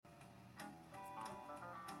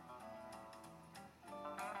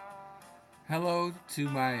Hello to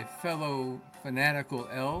my fellow fanatical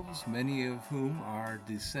elves, many of whom are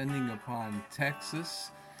descending upon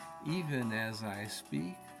Texas, even as I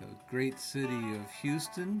speak, the great city of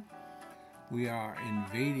Houston. We are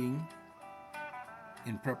invading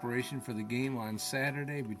in preparation for the game on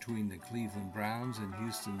Saturday between the Cleveland Browns and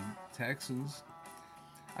Houston Texans.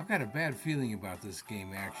 I've got a bad feeling about this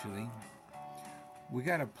game, actually. We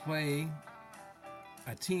got to play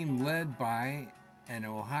a team led by an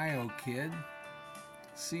Ohio kid,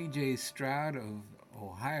 C.J. Stroud of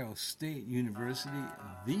Ohio State University,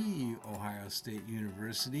 the Ohio State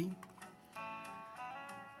University.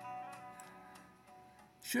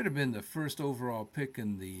 Should have been the first overall pick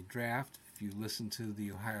in the draft if you listen to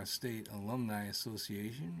the Ohio State Alumni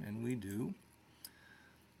Association, and we do.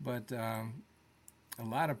 But a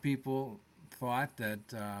lot of people thought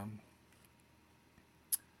that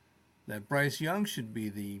Bryce Young should be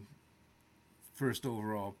the first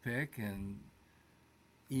overall pick, and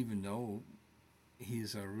even though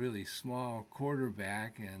he's a really small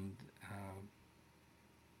quarterback and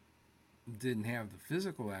didn't have the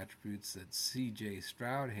physical attributes that C.J.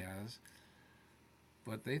 Stroud has,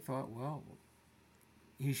 but they thought, well,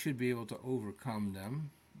 he should be able to overcome them.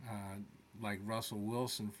 Like Russell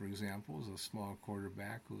Wilson, for example, is a small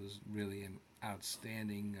quarterback who is really an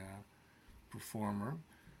outstanding performer.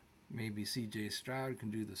 Maybe C.J. Stroud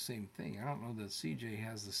can do the same thing. I don't know that C.J.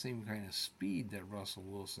 has the same kind of speed that Russell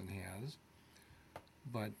Wilson has.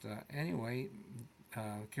 But anyway,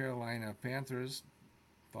 Carolina Panthers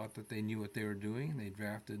thought that they knew what they were doing. They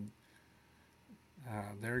drafted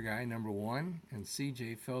their guy, number one, and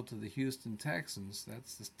C.J. fell to the Houston Texans.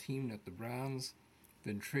 That's the team that the Browns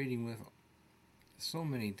been trading with so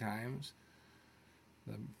many times.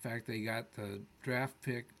 The fact they got the draft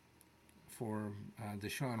pick for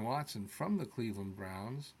Deshaun Watson from the Cleveland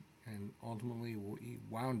Browns, and ultimately he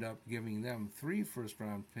wound up giving them 3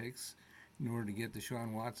 first-round picks in order to get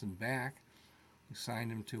Deshaun Watson back. We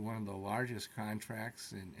signed him to one of the largest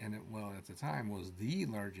contracts, and at the time was the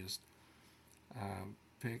largest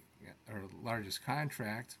pick or largest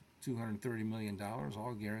contract, $230 million,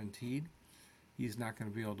 all guaranteed. He's not going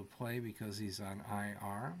to be able to play because he's on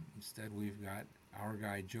IR. Instead, we've got our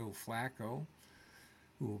guy Joe Flacco,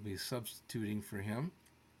 who will be substituting for him.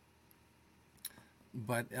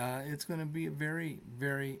 But it's going to be a very,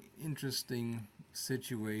 very interesting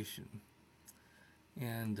situation.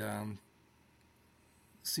 And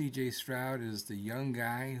C.J. Stroud is the young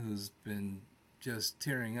guy who's been just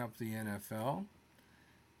tearing up the NFL.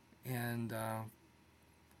 And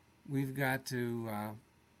we've got to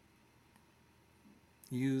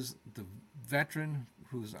use the veteran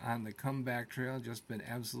who's on the comeback trail, just been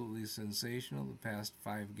absolutely sensational the past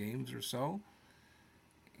 5 games or so.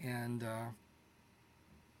 And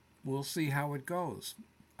we'll see how it goes.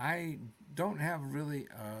 I don't have really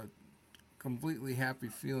a completely happy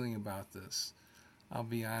feeling about this. I'll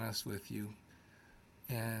be honest with you.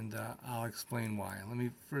 And I'll explain why.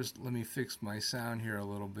 Let me fix my sound here a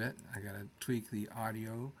little bit. I got to tweak the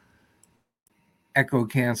audio. Echo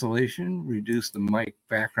cancellation, reduce the mic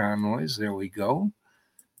background noise. There we go.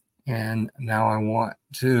 And now I want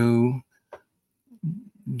to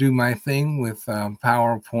do my thing with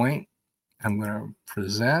PowerPoint. I'm going to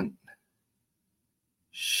present,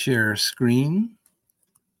 share screen,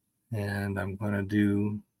 and I'm going to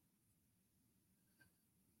do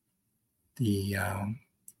the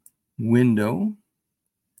window,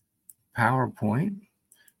 PowerPoint,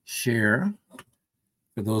 share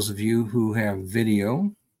for those of you who have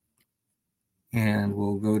video, and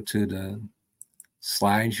we'll go to the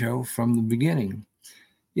slideshow from the beginning.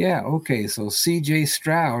 Yeah, okay, so C.J.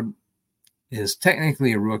 Stroud is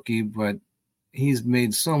technically a rookie, but he's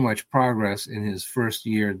made so much progress in his first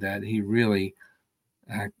year that he really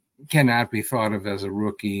cannot be thought of as a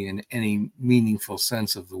rookie in any meaningful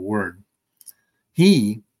sense of the word.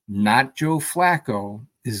 He, not Joe Flacco,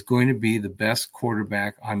 is going to be the best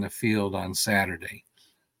quarterback on the field on Saturday.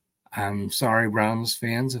 I'm sorry, Browns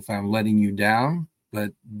fans, if I'm letting you down,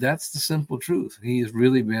 but that's the simple truth. He has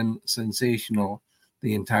really been sensational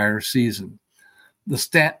the entire season. The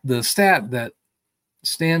stat that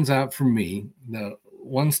stands out for me, the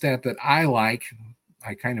one stat that I like,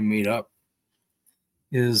 I kind of made up,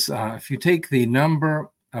 is if you take the number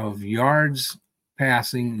of yards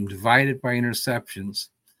passing and divide it by interceptions,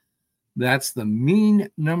 that's the mean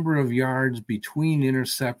number of yards between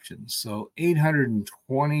interceptions. So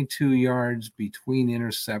 822 yards between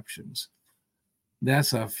interceptions.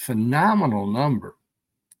 That's a phenomenal number.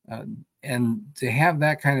 And to have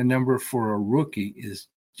that kind of number for a rookie is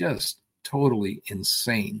just totally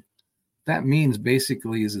insane. that means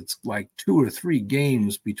basically is it's like 2 or 3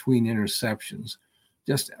 games between interceptions.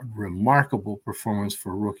 Just a remarkable performance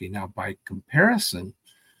for a rookie. Now, by comparison,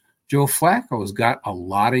 Joe Flacco's got a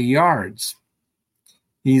lot of yards.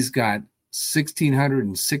 He's got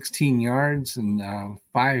 1,616 yards in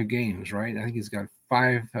 5 games, right? I think he's got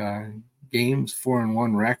 5 games,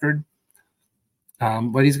 4-1 record.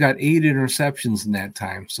 But he's got 8 interceptions in that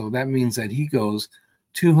time. So that means that he goes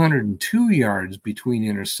 202 yards between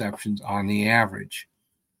interceptions on the average.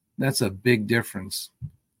 That's a big difference.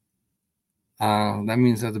 That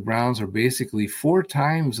means that the Browns are basically 4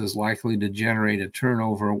 times as likely to generate a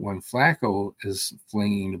turnover when Flacco is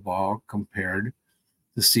flinging the ball compared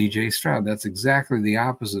to C.J. Stroud. That's exactly the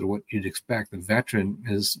opposite of what you'd expect. The veteran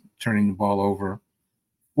is turning the ball over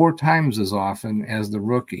 4 times as often as the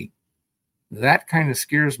rookie. That kind of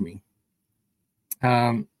scares me.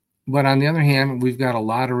 But on the other hand, we've got a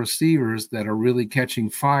lot of receivers that are really catching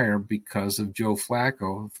fire because of Joe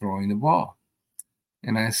Flacco throwing the ball.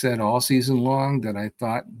 And I said all season long that I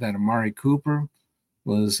thought that Amari Cooper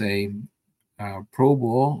was a Pro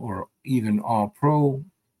Bowl or even All-Pro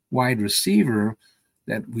wide receiver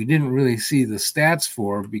that we didn't really see the stats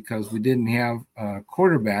for because we didn't have a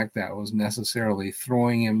quarterback that was necessarily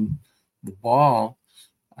throwing him the ball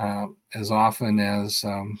as often as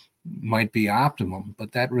might be optimum.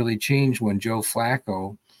 But that really changed when Joe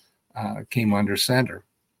Flacco came under center.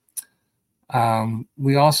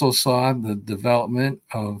 We also saw the development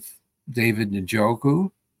of David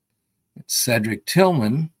Njoku, Cedric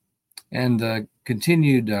Tillman, and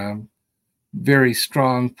continued very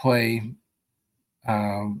strong play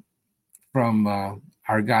from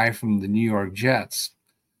our guy from the New York Jets.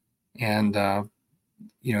 And,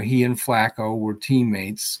 he and Flacco were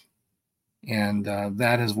teammates, and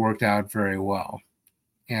that has worked out very well.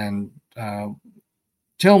 And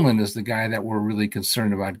Tillman is the guy that we're really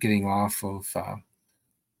concerned about getting off of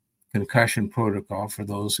concussion protocol for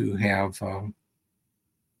those who have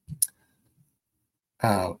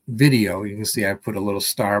video. You can see I put a little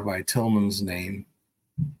star by Tillman's name,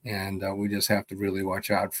 and we just have to really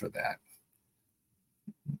watch out for that.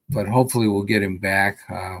 But hopefully we'll get him back.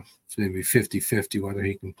 It's maybe 50-50 whether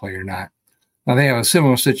he can play or not. Now, they have a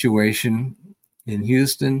similar situation in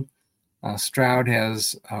Houston. Stroud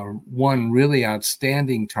has one really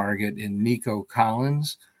outstanding target in Nico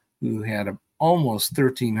Collins, who had almost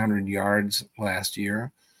 1,300 yards last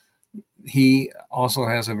year. He also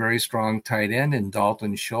has a very strong tight end in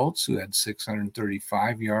Dalton Schultz, who had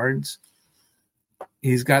 635 yards.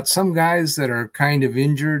 He's got some guys that are kind of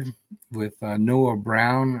injured with Noah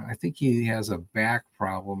Brown. I think he has a back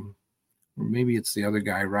problem, or maybe it's the other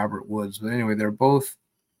guy, Robert Woods. But anyway, they're both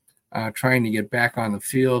trying to get back on the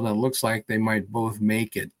field, and it looks like they might both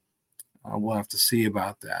make it. We'll have to see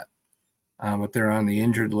about that. But they're on the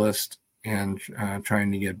injured list and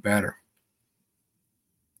trying to get better.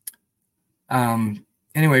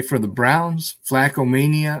 Anyway, for the Browns, Flacco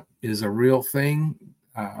mania is a real thing.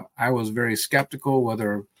 I was very skeptical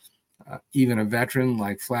whether even a veteran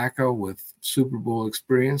like Flacco with Super Bowl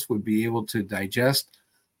experience would be able to digest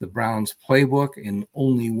the Browns playbook in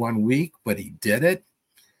only 1 week, but he did it.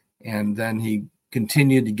 And then he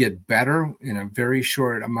continued to get better in a very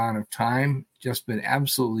short amount of time. Just been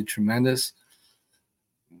absolutely tremendous.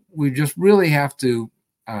 We just really have to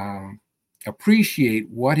appreciate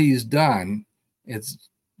what he's done. It's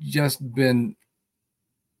just been,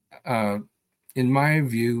 in my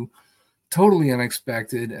view, totally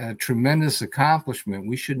unexpected, a tremendous accomplishment.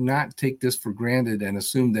 We should not take this for granted and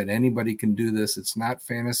assume that anybody can do this. It's not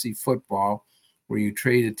fantasy football where you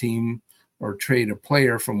trade a team or trade a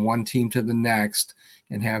player from one team to the next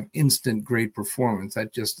and have instant great performance.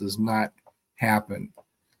 That just does not happen.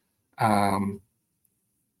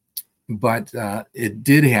 But it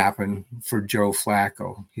did happen for Joe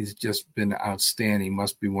Flacco. He's just been outstanding.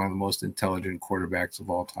 Must be one of the most intelligent quarterbacks of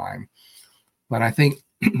all time. But I think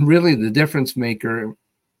really the difference maker,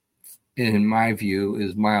 in my view,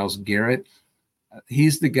 is Myles Garrett.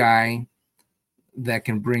 He's the guy that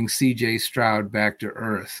can bring C.J. Stroud back to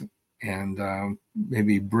earth and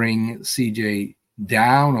maybe bring C.J.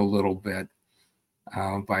 down a little bit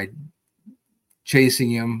by chasing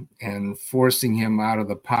him and forcing him out of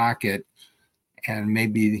the pocket. And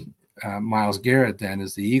maybe Myles Garrett then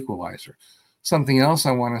is the equalizer. Something else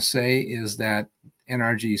I want to say is that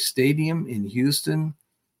NRG Stadium in Houston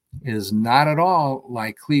is not at all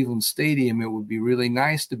like Cleveland Stadium. It would be really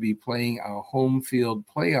nice to be playing a home field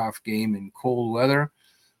playoff game in cold weather.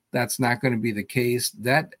 That's not going to be the case.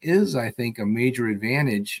 That is, I think, a major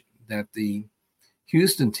advantage that the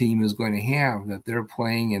Houston team is going to have, that they're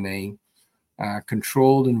playing in a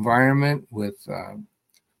controlled environment with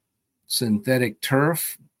synthetic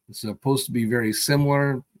turf. It's supposed to be very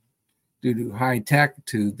similar due to high tech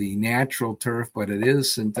to the natural turf, but it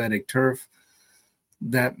is synthetic turf.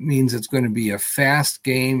 That means it's going to be a fast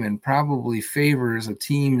game and probably favors a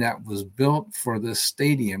team that was built for this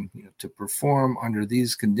stadium, to perform under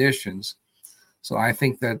these conditions. So I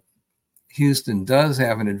think that Houston does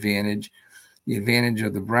have an advantage. The advantage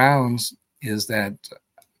of the Browns is that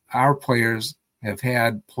our players have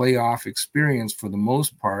had playoff experience for the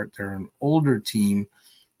most part. They're an older team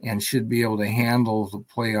and should be able to handle the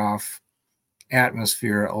playoff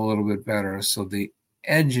atmosphere a little bit better. So the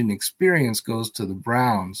edge and experience goes to the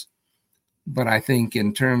Browns. But I think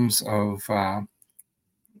in terms of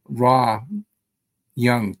raw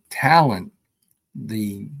young talent,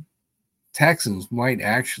 the Texans might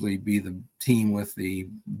actually be the team with the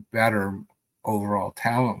better overall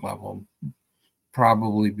talent level,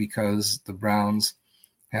 probably because the Browns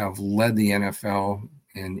have led the NFL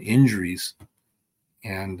in injuries.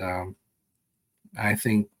 And I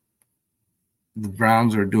think the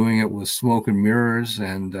Browns are doing it with smoke and mirrors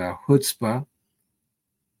and chutzpah.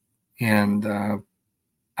 And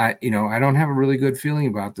I don't have a really good feeling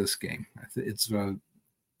about this game. It's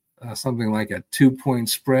something like a 2-point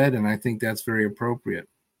spread, and I think that's very appropriate.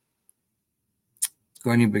 It's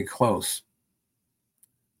going to be close.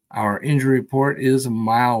 Our injury report is a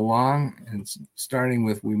mile long, and starting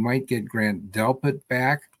with we might get Grant Delpit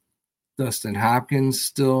back. Dustin Hopkins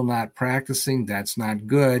still not practicing. That's not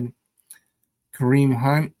good. Kareem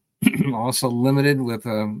Hunt also limited with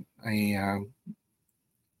a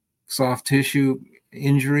soft tissue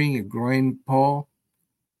injury, a groin pull.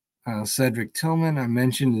 Cedric Tillman, I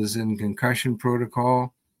mentioned, is in concussion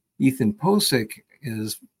protocol. Ethan Posick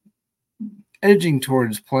is edging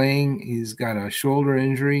towards playing. He's got a shoulder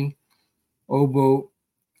injury. Obo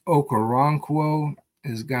Okoronkwo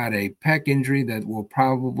has got a pec injury that will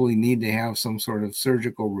probably need to have some sort of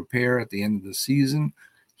surgical repair at the end of the season.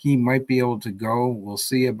 He might be able to go. We'll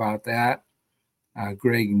see about that.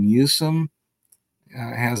 Greg Newsome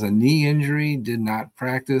has a knee injury, did not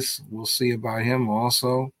practice. We'll see about him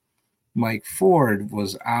also. Mike Ford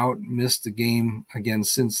was out, missed the game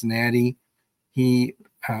against Cincinnati. He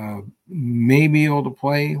may be able to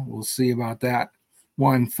play. We'll see about that.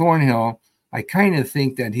 Juan Thornhill, I kind of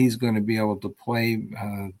think that he's going to be able to play.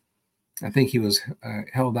 I think he was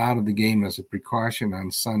held out of the game as a precaution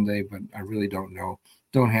on Sunday, but I really don't know.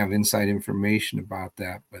 Don't have inside information about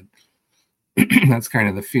that, but that's kind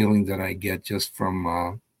of the feeling that I get just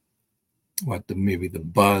from maybe the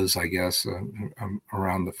buzz, I guess,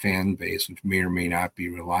 around the fan base, which may or may not be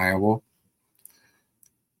reliable.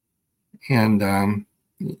 And,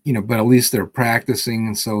 but at least they're practicing,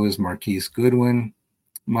 and so is Marquise Goodwin.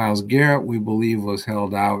 Myles Garrett, we believe, was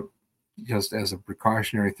held out just as a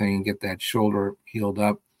precautionary thing and get that shoulder healed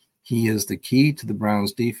up. He is the key to the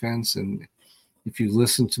Browns defense. And if you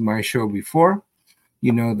listened to my show before,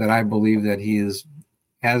 you know that I believe that he is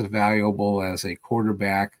as valuable as a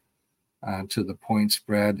quarterback to the point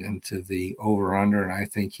spread and to the over-under. And I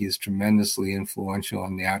think he's tremendously influential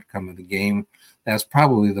in the outcome of the game. That's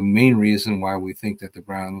probably the main reason why we think that the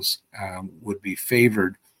Browns would be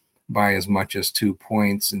favored by as much as 2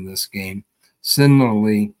 points in this game.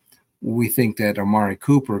 Similarly, we think that Amari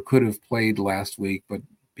Cooper could have played last week, but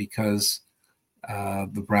because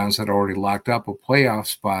the Browns had already locked up a playoff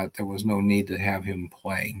spot, there was no need to have him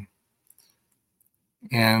play.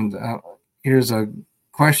 And here's a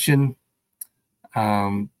question.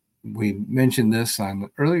 We mentioned this on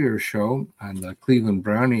the earlier show on the Cleveland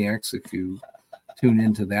Browniacs, if you tune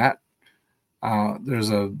into that. There's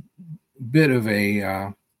a bit of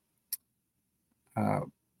a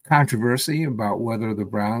controversy about whether the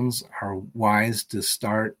Browns are wise to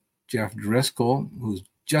start Jeff Driscoll, who's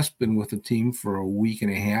just been with the team for a week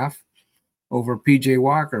and a half, over PJ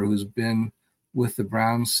Walker, who's been with the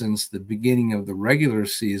Browns since the beginning of the regular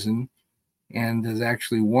season and has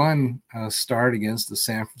actually won a start against the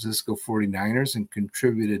San Francisco 49ers and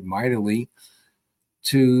contributed mightily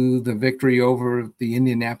to the victory over the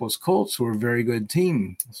Indianapolis Colts, who are a very good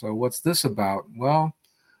team. So what's this about? Well,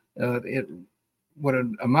 what it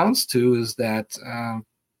amounts to is that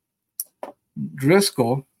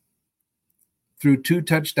Driscoll threw 2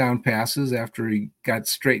 touchdown passes after he got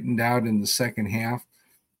straightened out in the second half.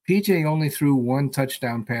 PJ only threw 1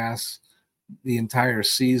 touchdown pass the entire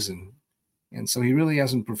season. And so he really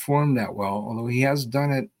hasn't performed that well, although he has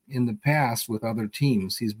done it in the past with other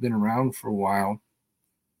teams. He's been around for a while.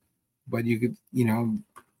 But you could,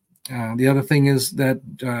 the other thing is that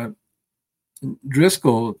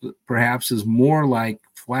Driscoll perhaps is more like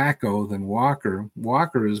Flacco than Walker.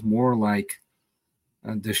 Walker is more like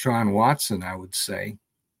Deshaun Watson, I would say.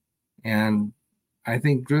 And I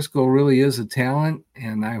think Driscoll really is a talent,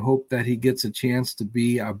 and I hope that he gets a chance to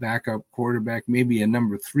be a backup quarterback, maybe a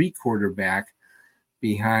number 3 quarterback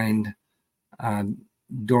behind uh,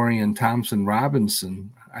 Dorian Thompson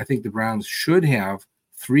Robinson. I think the Browns should have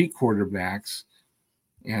 3 quarterbacks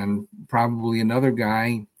and probably another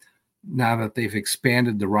guy now that they've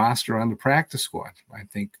expanded the roster on the practice squad. I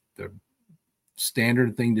think the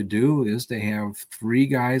standard thing to do is to have 3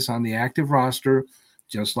 guys on the active roster,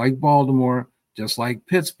 just like Baltimore, just like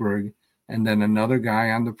Pittsburgh, and then another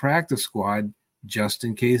guy on the practice squad just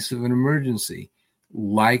in case of an emergency,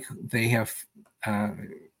 like they have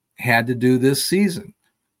had to do this season.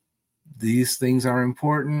 These things are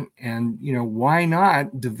important, and why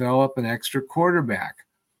not develop an extra quarterback?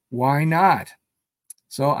 Why not?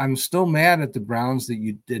 So I'm still mad at the Browns that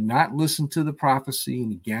you did not listen to the prophecy.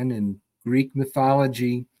 And again, in Greek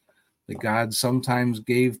mythology, the gods sometimes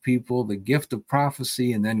gave people the gift of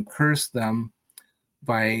prophecy and then cursed them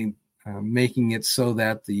by making it so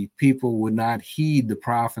that the people would not heed the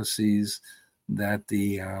prophecies that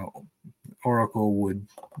the oracle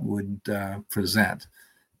would present.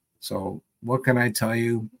 So what can I tell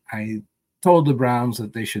you? I told the Browns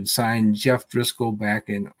that they should sign Jeff Driscoll back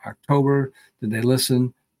in October. Did they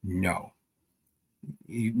listen? No.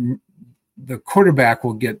 The quarterback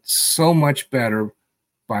will get so much better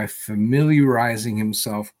by familiarizing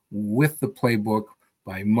himself with the playbook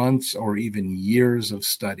by months or even years of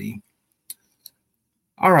study.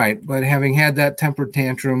 All right, but having had that temper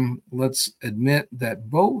tantrum, let's admit that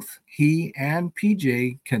both he and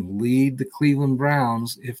PJ can lead the Cleveland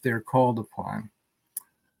Browns if they're called upon.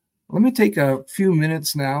 Let me take a few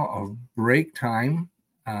minutes now of break time.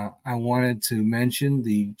 I wanted to mention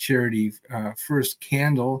the charity First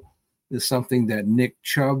Candle is something that Nick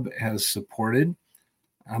Chubb has supported.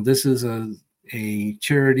 This is a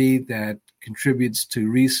charity that contributes to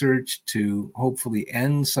research to hopefully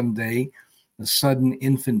end someday the sudden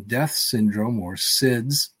infant death syndrome, or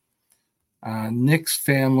SIDS. Nick's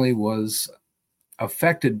family was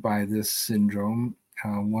affected by this syndrome.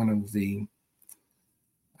 One of the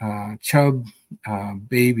Chubb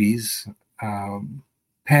babies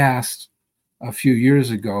passed a few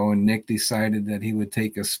years ago, and Nick decided that he would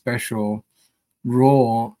take a special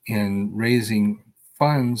role in raising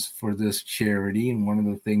funds for this charity. And one of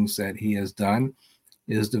the things that he has done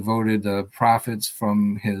is devoted the profits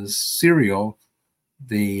from his cereal,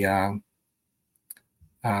 the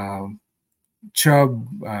Chubb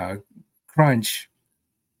Crunch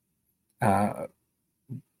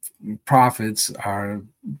profits are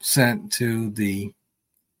sent to the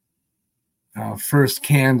First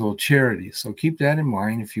Candle charity. So keep that in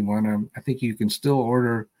mind if you want to. I think you can still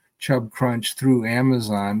order Chubb Crunch through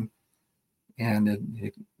Amazon, and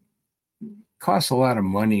it costs a lot of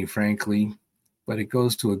money, frankly, but it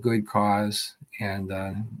goes to a good cause, and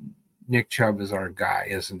Nick Chubb is our guy,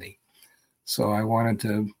 isn't he? So I wanted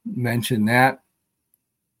to mention that.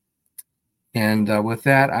 And with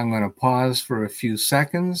that, I'm going to pause for a few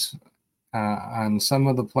seconds on some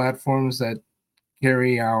of the platforms that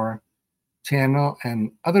carry our channel,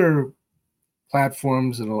 and other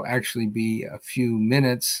platforms it'll actually be a few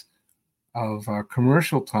minutes of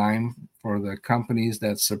commercial time for the companies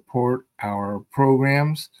that support our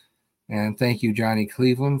programs. And thank you, Johnny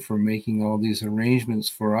Cleveland, for making all these arrangements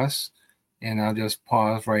for us. And I'll just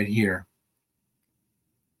pause right here.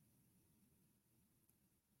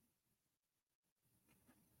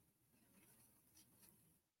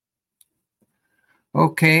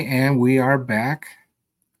 Okay, and we are back.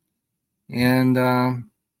 And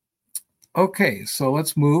okay, so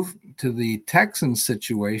let's move to the Texans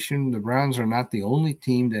situation. The Browns are not the only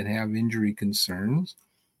team that have injury concerns.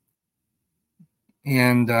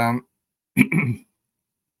 And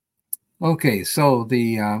okay, so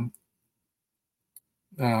the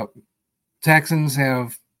Texans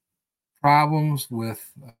have problems with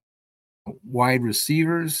wide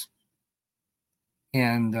receivers.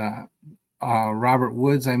 And Robert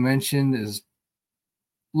Woods, I mentioned, is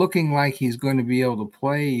looking like he's going to be able to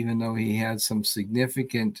play, even though he had some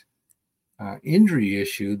significant injury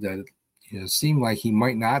issue that seemed like he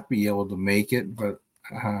might not be able to make it. But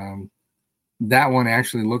that one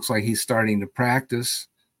actually looks like he's starting to practice,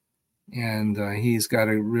 and he's got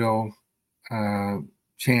a real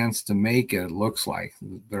chance to make it. It looks like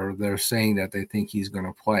they're saying that they think he's going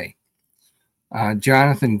to play.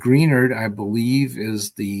 Jonathan Greenard, I believe,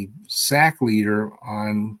 is the sack leader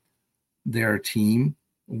on their team.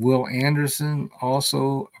 Will Anderson,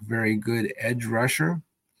 also a very good edge rusher.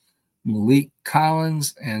 Malik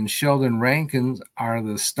Collins and Sheldon Rankins are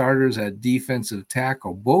the starters at defensive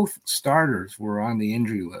tackle. Both starters were on the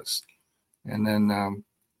injury list. And then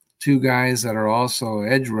two guys that are also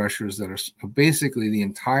edge rushers that are basically the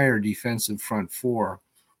entire defensive front four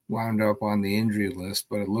wound up on the injury list,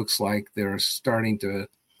 but it looks like they're starting to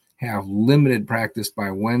have limited practice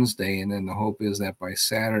by Wednesday, and then the hope is that by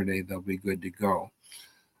Saturday they'll be good to go.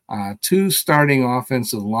 Two starting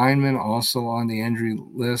offensive linemen also on the injury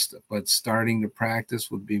list, but starting to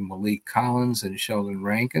practice would be Malik Collins and Sheldon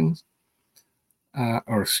Rankins.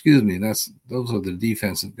 Those are the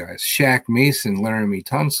defensive guys. Shaq Mason, Laramie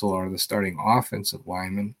Tunsil are the starting offensive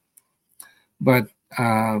linemen. But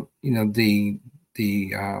the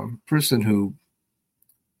person who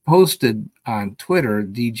posted on Twitter,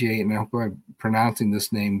 DJ, and I hope I'm pronouncing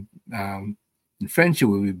this name in French, it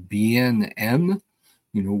would be BNM,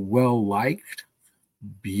 well liked,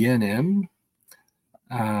 BNM,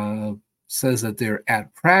 says that they're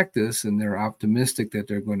at practice and they're optimistic that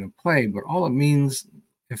they're going to play. But all it means,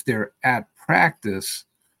 if they're at practice,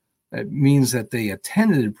 it means that they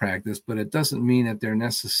attended practice, but it doesn't mean that they're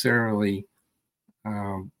necessarily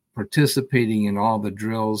participating in all the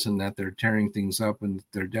drills and that they're tearing things up and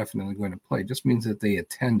they're definitely going to play. It just means that they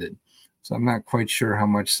attended. So I'm not quite sure how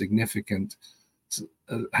much significance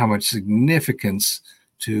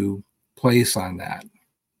to place on that.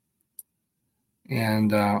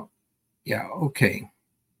 And okay.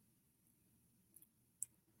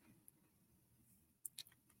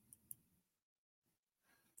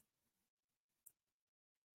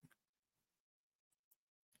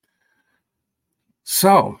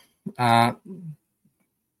 So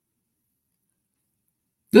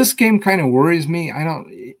this game kind of worries me. I don't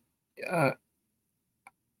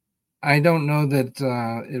know that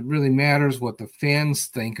it really matters what the fans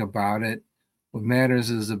think about it. What matters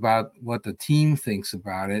is about what the team thinks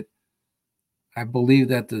about it. I believe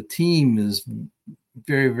that the team is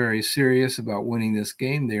very, very serious about winning this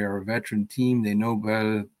game. They are a veteran team. They know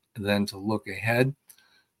better than to look ahead.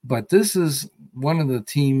 But this is one of the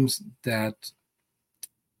teams that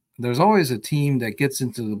there's always a team that gets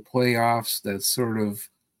into the playoffs that sort of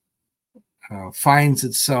finds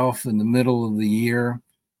itself in the middle of the year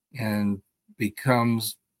and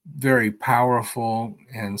becomes very powerful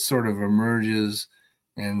and sort of emerges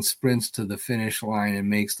and sprints to the finish line and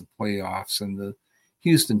makes the playoffs. And the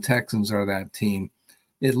Houston Texans are that team.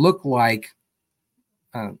 It looked like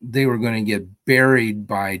they were going to get buried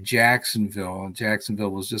by Jacksonville.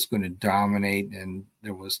 Jacksonville was just going to dominate, and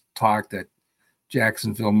there was talk that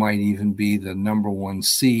Jacksonville might even be the number one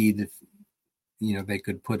seed if they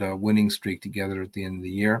could put a winning streak together at the end of the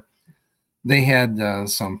year. They had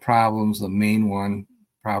some problems, the main one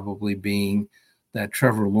probably being that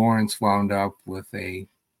Trevor Lawrence wound up with a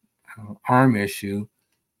arm issue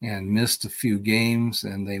and missed a few games,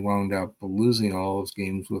 and they wound up losing all those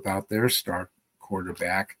games without their star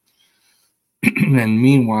quarterback. And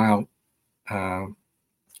meanwhile,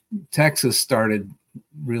 Texas started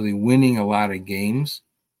really winning a lot of games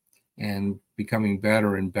and becoming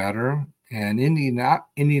better and better. And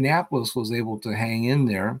Indianapolis was able to hang in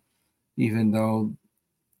there, even though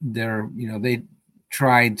they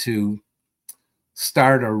tried to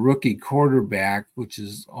start a rookie quarterback, which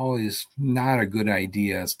is always not a good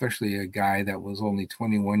idea, especially a guy that was only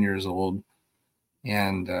 21 years old.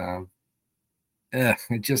 And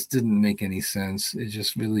it just didn't make any sense. It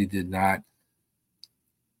just really did not.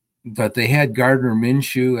 But they had Gardner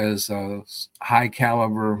Minshew as a high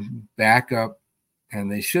caliber backup,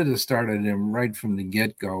 and they should have started him right from the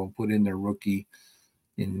get-go, put in their rookie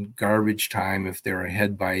in garbage time if they're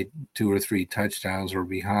ahead by 2 or 3 touchdowns or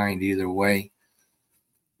behind, either way.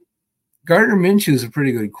 Gardner Minshew is a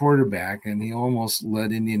pretty good quarterback, and he almost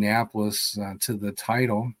led Indianapolis to the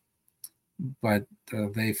title, but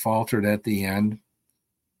they faltered at the end,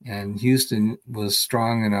 and Houston was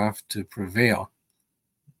strong enough to prevail.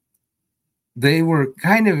 They were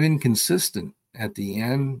kind of inconsistent at the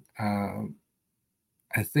end.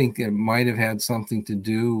 I think it might have had something to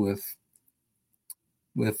do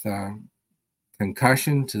with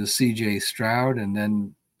concussion to C.J. Stroud, and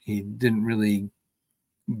then he didn't really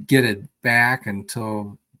get it back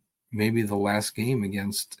until maybe the last game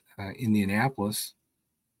against Indianapolis.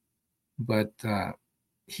 But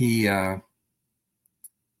he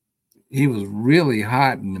was really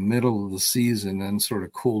hot in the middle of the season and sort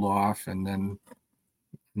of cooled off and then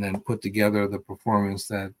put together the performance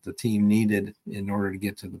that the team needed in order to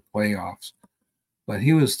get to the playoffs. But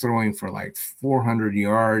he was throwing for like 400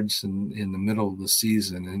 yards in the middle of the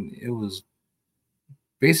season, and it was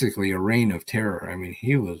basically a reign of terror. I mean,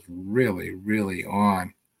 he was really, really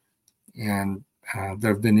on. And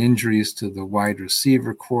there have been injuries to the wide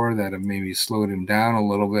receiver core that have maybe slowed him down a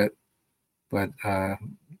little bit, but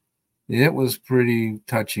it was pretty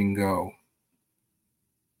touch and go.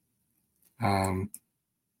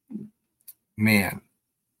 Man,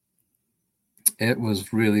 it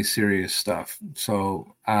was really serious stuff.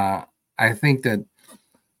 So I think that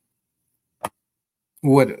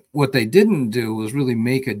what they didn't do was really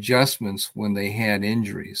make adjustments when they had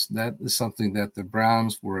injuries. That is something that the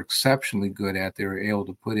Browns were exceptionally good at. They were able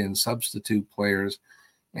to put in substitute players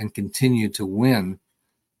and continue to win.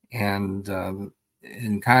 And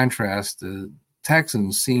in contrast, the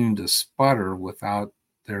Texans seemed to sputter without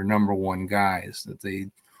their number one guys, that they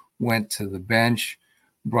went to the bench,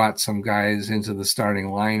 brought some guys into the starting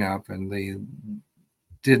lineup, and they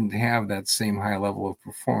didn't have that same high level of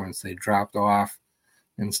performance. They dropped off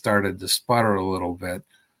and started to sputter a little bit.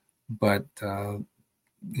 But,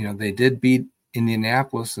 they did beat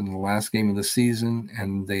Indianapolis in the last game of the season,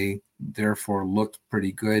 and they therefore looked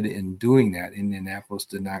pretty good in doing that. Indianapolis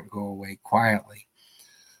did not go away quietly.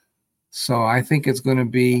 So I think it's going to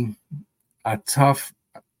be a tough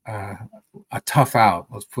out.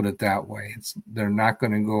 Let's put it that way. They're not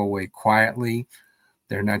going to go away quietly.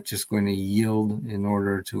 They're not just going to yield in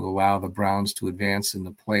order to allow the Browns to advance in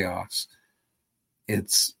the playoffs.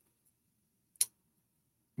 It's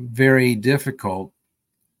very difficult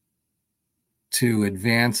to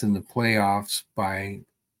advance in the playoffs by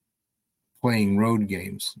playing road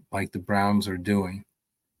games like the Browns are doing.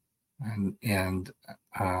 And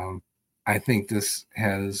I think this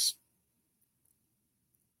has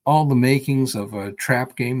all the makings of a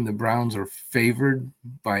trap game. The Browns are favored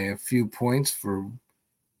by a few points for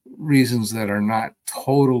reasons that are not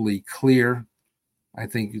totally clear. I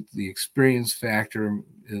think the experience factor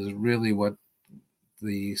is really what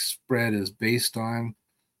the spread is based on.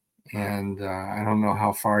 And I don't know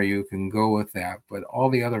how far you can go with that, but all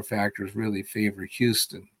the other factors really favor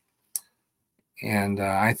Houston. And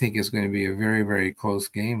I think it's going to be a very, very close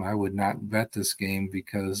game. I would not bet this game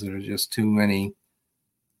because there's just too many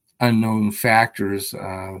unknown factors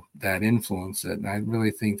that influence it. And I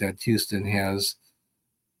really think that Houston has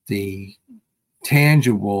the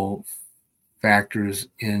tangible factors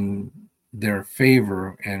in their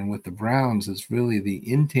favor. And with the Browns, it's really the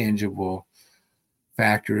intangible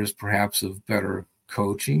factors, perhaps of better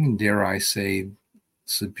coaching, and dare I say,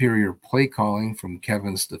 superior play calling from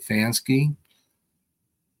Kevin Stefanski.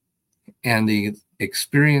 And the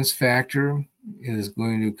experience factor is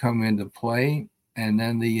going to come into play. And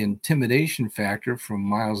then the intimidation factor from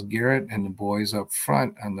Myles Garrett and the boys up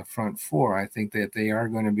front on the front four. I think that they are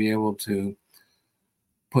going to be able to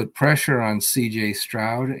put pressure on C.J.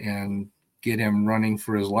 Stroud and get him running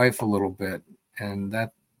for his life a little bit. And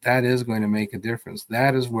that is going to make a difference.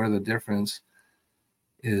 That is where the difference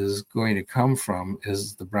is going to come from,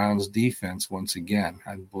 is the Browns defense once again.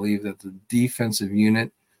 I believe that the defensive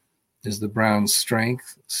unit is the Browns'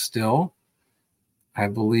 strength still. I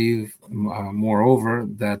believe, moreover,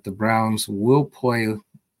 that the Browns will play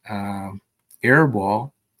air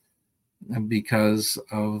ball because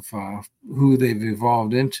of who they've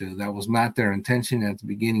evolved into. That was not their intention at the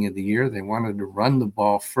beginning of the year. They wanted to run the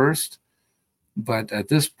ball first, but at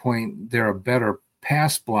this point, they're a better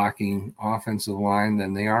pass blocking offensive line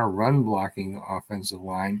than they are run blocking offensive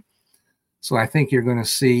line. So I think you're going to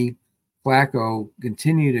see Flacco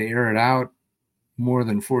continue to air it out more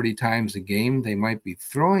than 40 times a game. They might be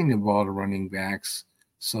throwing the ball to running backs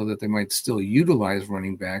so that they might still utilize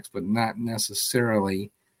running backs, but not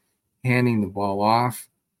necessarily handing the ball off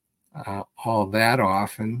all that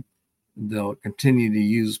often. They'll continue to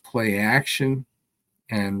use play action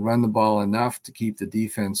and run the ball enough to keep the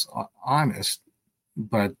defense honest.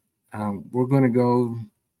 But we're going to go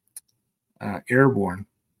airborne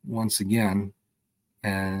once again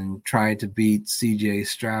and try to beat C.J.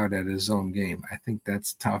 Stroud at his own game. I think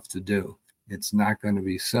that's tough to do. It's not going to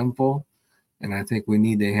be simple, and I think we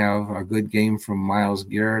need to have a good game from Myles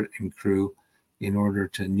Garrett and crew in order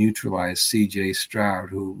to neutralize C.J. Stroud,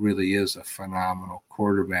 who really is a phenomenal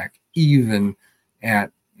quarterback, even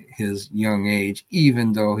at his young age,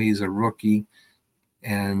 even though he's a rookie.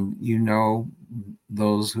 And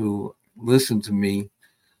those who listen to me,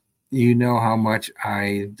 how much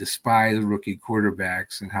I despise rookie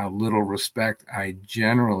quarterbacks and how little respect I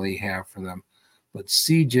generally have for them. But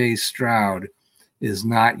C.J. Stroud is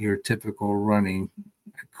not your typical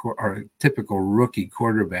typical rookie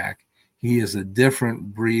quarterback. He is a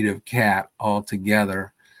different breed of cat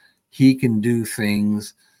altogether. He can do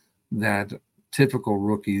things that typical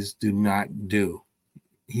rookies do not do.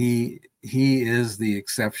 He is the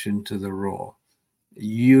exception to the rule.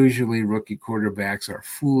 Usually rookie quarterbacks are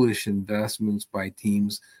foolish investments by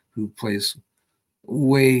teams who place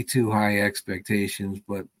way too high expectations,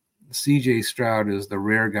 but C.J. Stroud is the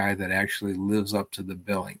rare guy that actually lives up to the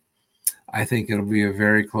billing. I think it'll be a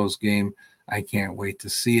very close game. I can't wait to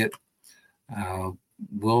see it.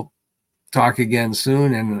 We'll talk again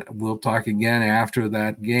soon, and we'll talk again after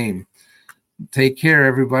that game. Take care,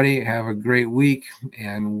 everybody. Have a great week,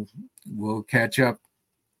 and we'll catch up.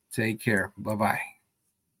 Take care. Bye-bye.